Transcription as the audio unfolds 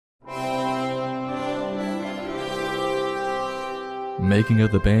Making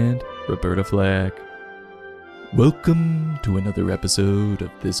of the band, Roberta Flack. Welcome to another episode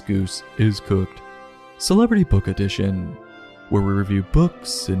of This Goose is Cooked, Celebrity Book Edition, where we review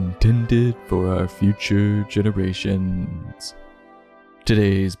books intended for our future generations.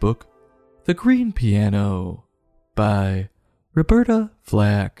 Today's book, The Green Piano, by Roberta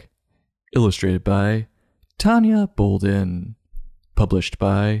Flack, illustrated by Tanya Bolden, published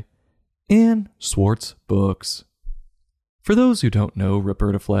by Anne Swartz Books. For those who don't know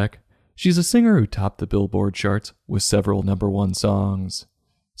Roberta Flack, she's a singer who topped the Billboard charts with several #1 songs,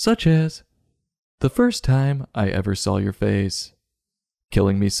 such as The First Time I Ever Saw Your Face,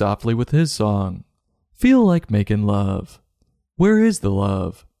 Killing Me Softly with his song, Feel Like Making Love, Where Is the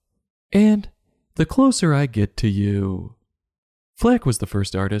Love, and The Closer I Get to You. Flack was the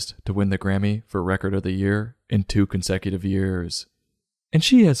first artist to win the Grammy for Record of the Year in 2 consecutive years, and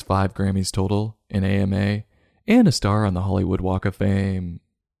she has 5 Grammys total in AMA and a star on the Hollywood Walk of Fame.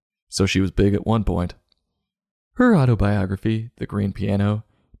 So she was big at one point. Her autobiography, The Green Piano,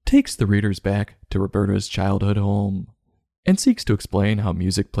 takes the readers back to Roberta's childhood home and seeks to explain how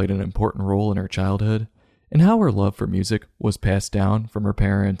music played an important role in her childhood and how her love for music was passed down from her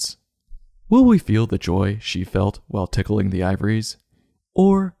parents. Will we feel the joy she felt while tickling the ivories?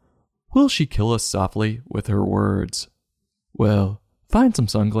 Or will she kill us softly with her words? Well, find some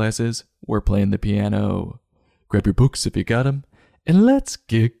sunglasses, we're playing the piano. Grab your books if you got 'em, and let's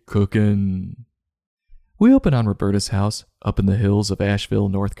get cooking. We open on Roberta's house up in the hills of Asheville,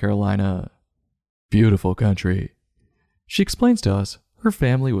 North Carolina. Beautiful country. She explains to us her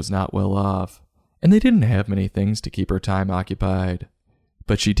family was not well off, and they didn't have many things to keep her time occupied.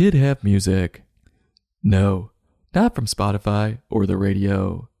 But she did have music. No, not from Spotify or the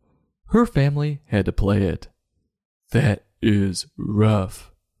radio. Her family had to play it. That is rough.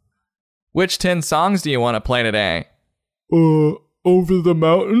 Which 10 songs do you want to play today? Over the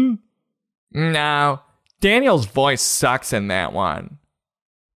Mountain? No, Daniel's voice sucks in that one.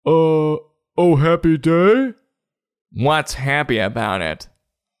 Oh Happy Day? What's happy about it?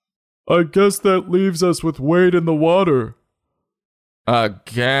 I guess that leaves us with Wade in the Water.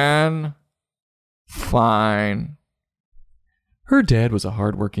 Again? Fine. Her dad was a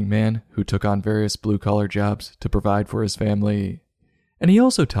hard-working man who took on various blue-collar jobs to provide for his family, and he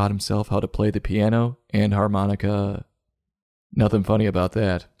also taught himself how to play the piano and harmonica. Nothing funny about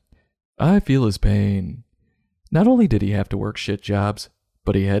that. I feel his pain. Not only did he have to work shit jobs,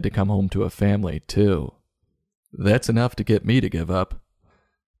 but he had to come home to a family, too. That's enough to get me to give up.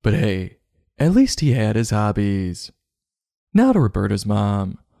 But hey, at least he had his hobbies. Now to Roberta's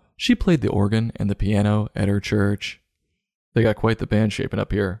mom. She played the organ and the piano at her church. They got quite the band shaping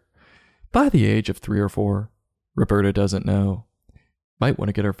up here. By the age of 3 or 4, Roberta doesn't know. Might want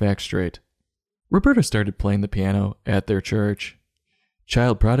to get her facts straight. Roberta started playing the piano at their church.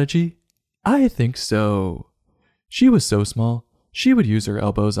 Child prodigy? I think so. She was so small, she would use her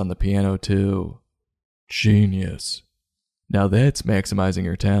elbows on the piano too. Genius. Now that's maximizing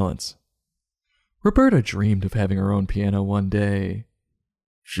her talents. Roberta dreamed of having her own piano one day.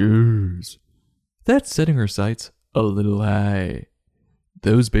 Jeez. That's setting her sights a little high.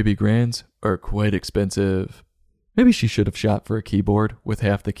 Those baby grands are quite expensive. Maybe she should have shot for a keyboard with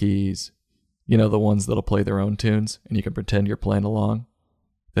half the keys. You know, the ones that'll play their own tunes and you can pretend you're playing along.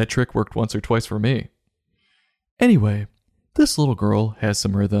 That trick worked once or twice for me. Anyway, this little girl has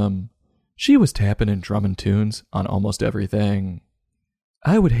some rhythm. She was tapping and drumming tunes on almost everything.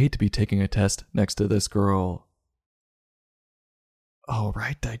 I would hate to be taking a test next to this girl. All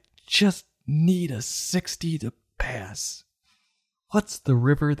right, I just need a 60 to pass. What's the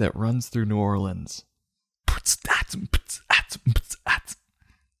river that runs through New Orleans?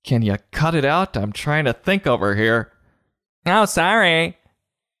 Can you cut it out? I'm trying to think over here. Oh, sorry.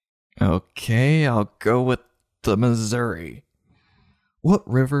 Okay, I'll go with the Missouri. What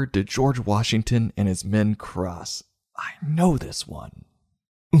river did George Washington and his men cross? I know this one.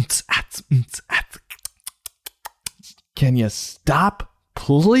 Can you stop,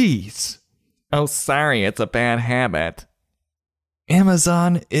 please? Oh, sorry, it's a bad habit.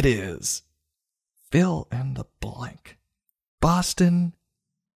 Amazon it is. Fill in the blank. Boston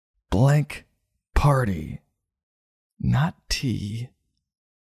blank party. Not tea.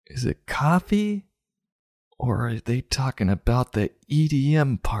 Is it coffee? Or are they talking about the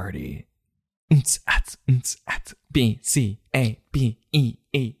EDM party? B-C-A-B-E-E-A.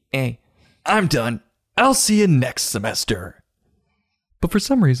 I'm done. I'll see you next semester. But for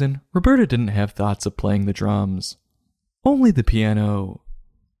some reason, Roberta didn't have thoughts of playing the drums. Only the piano.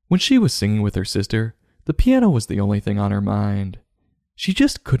 When she was singing with her sister, the piano was the only thing on her mind. She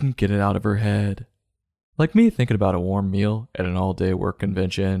just couldn't get it out of her head. Like me thinking about a warm meal at an all-day work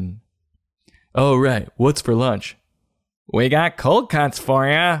convention. Oh, right, what's for lunch? We got cold cuts for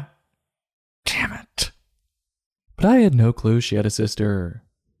ya. Damn it. But I had no clue she had a sister.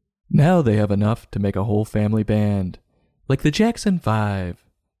 Now they have enough to make a whole family band, like the Jackson 5.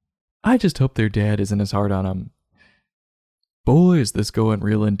 I just hope their dad isn't as hard on them. Boy, is this going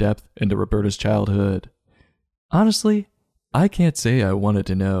real in-depth into Roberta's childhood. Honestly, I can't say I wanted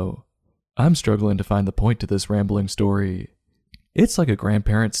to know. I'm struggling to find the point to this rambling story. It's like a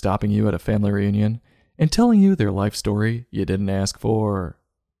grandparent stopping you at a family reunion and telling you their life story you didn't ask for.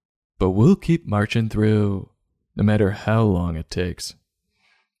 But we'll keep marching through, no matter how long it takes.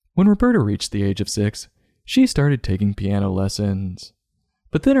 When Roberta reached the age of 6, she started taking piano lessons.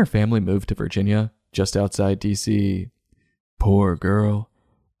 But then her family moved to Virginia, just outside D.C. Poor girl.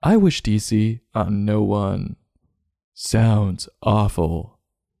 I wish D.C. on no one. Sounds awful.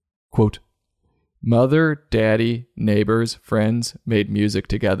 Quote, Mother, daddy, neighbors, friends made music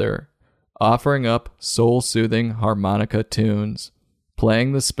together, offering up soul-soothing harmonica tunes,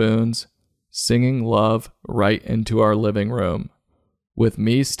 playing the spoons, singing love right into our living room, with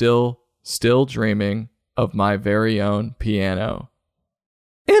me still dreaming of my very own piano.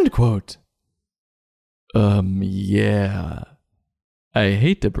 End quote. Yeah. I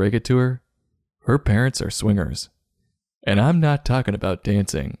hate to break it to her. Her parents are swingers. And I'm not talking about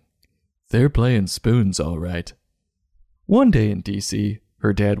dancing. They're playing spoons, all right. One day in D.C.,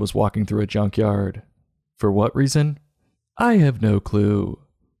 her dad was walking through a junkyard. For what reason? I have no clue.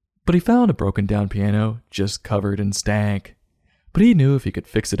 But he found a broken down piano just covered in stank. But he knew if he could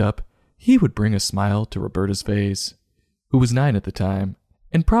fix it up, he would bring a smile to Roberta's face, who was 9 at the time,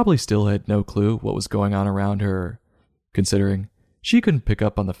 and probably still had no clue what was going on around her, considering she couldn't pick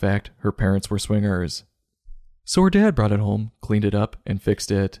up on the fact her parents were swingers. So her dad brought it home, cleaned it up, and fixed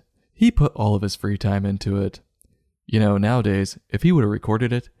it. He put all of his free time into it. You know, nowadays, if he would have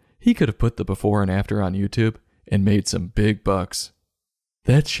recorded it, he could have put the before and after on YouTube and made some big bucks.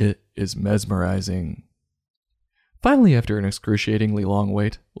 That shit is mesmerizing. Finally, after an excruciatingly long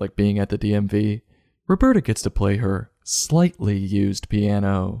wait, like being at the DMV, Roberta gets to play her slightly used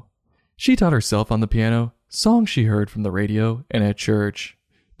piano. She taught herself on the piano songs she heard from the radio and at church,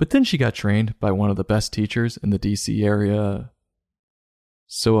 but then she got trained by one of the best teachers in the DC area.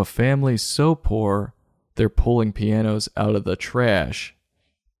 So a family so poor, they're pulling pianos out of the trash,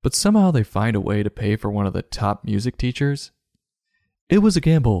 but somehow they find a way to pay for one of the top music teachers? It was a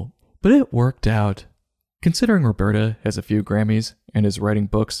gamble, but it worked out. Considering Roberta has a few Grammys and is writing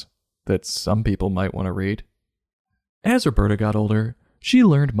books that some people might want to read. As Roberta got older, she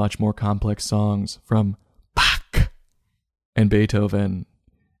learned much more complex songs from Bach and Beethoven,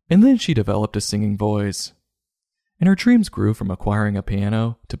 and then she developed a singing voice. And her dreams grew from acquiring a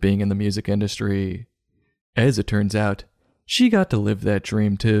piano to being in the music industry. As it turns out, she got to live that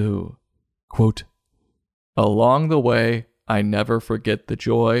dream too. Quote, Along the way, I never forget the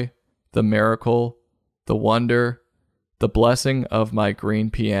joy, the miracle, the wonder, the blessing of my green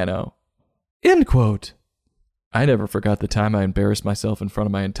piano. End quote. I never forgot the time I embarrassed myself in front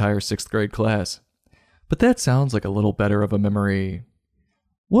of my entire 6th grade class. But that sounds like a little better of a memory.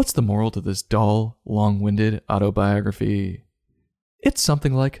 What's the moral to this dull, long-winded autobiography? It's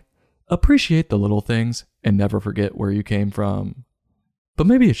something like, appreciate the little things and never forget where you came from. But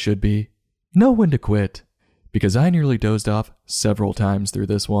maybe it should be, know when to quit, because I nearly dozed off several times through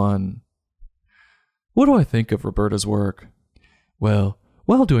this one. What do I think of Roberta's work? Well,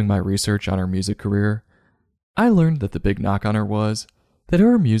 while doing my research on her music career, I learned that the big knock on her was that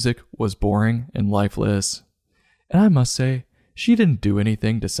her music was boring and lifeless. And I must say, she didn't do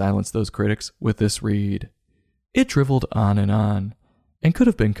anything to silence those critics with this read. It driveled on, and could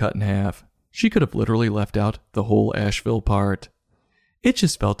have been cut in half. She could have literally left out the whole Asheville part. It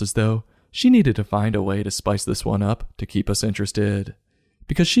just felt as though she needed to find a way to spice this one up to keep us interested,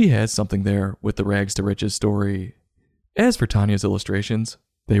 because she has something there with the Rags to Riches story. As for Tanya's illustrations,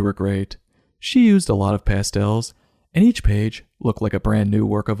 they were great. She used a lot of pastels, and each page looked like a brand new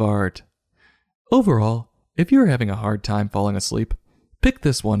work of art. Overall, if you're having a hard time falling asleep, pick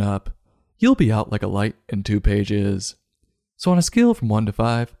this one up. You'll be out like a light in 2 pages. So on a scale from 1 to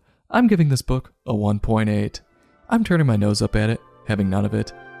 5, I'm giving this book a 1.8. I'm turning my nose up at it, having none of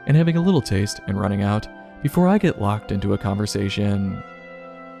it, and having a little taste and running out before I get locked into a conversation.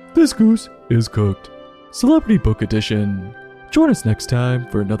 This Goose is Cooked, Celebrity Book Edition. Join us next time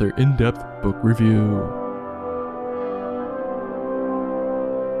for another in-depth book review.